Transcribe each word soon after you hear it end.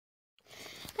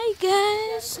Hey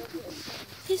guys,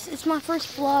 this is my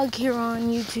first vlog here on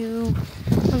YouTube.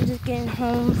 I'm just getting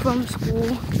home from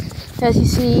school. As you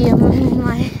see, I'm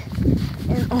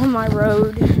on my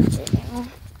road right now.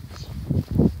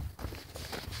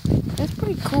 That's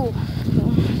pretty cool.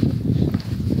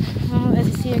 As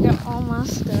you see, I got all my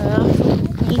stuff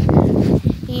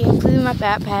with me, including my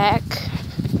backpack.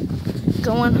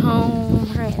 Going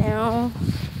home right now.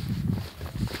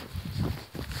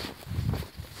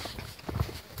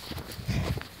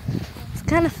 It's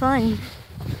kind of fun,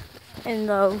 and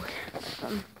though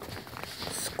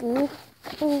school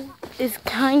is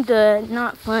kind of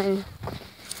not fun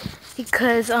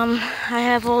because I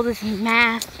have all this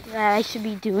math that I should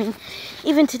be doing.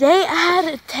 Even today I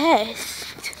had a test.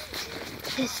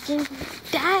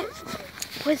 That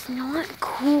was not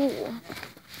cool.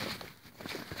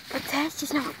 A test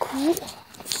is not cool.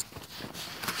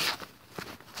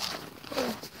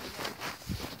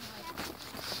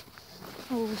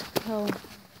 So,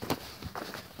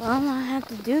 well, I have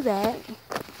to do that,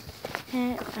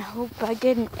 and I hope I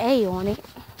get an A on it.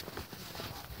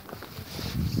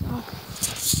 So,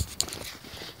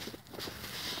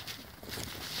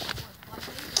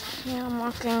 yeah, I'm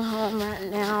walking home right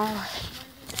now.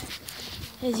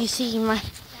 As you see, my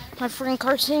friend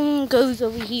Carson goes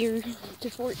over here to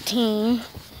 14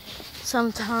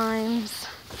 sometimes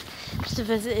just to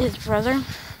visit his brother.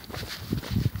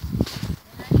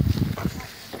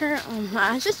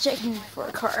 I was just checking for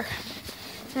a car.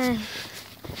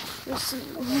 This is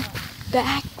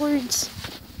backwards.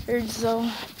 So,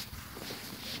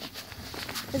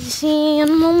 as you see,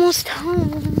 I'm almost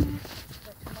home.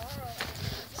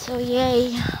 So,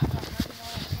 yay.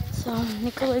 So,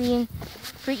 Nickelodeon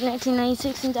Freak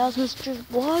 1996 and Dallas Mr.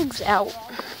 Vlog's out.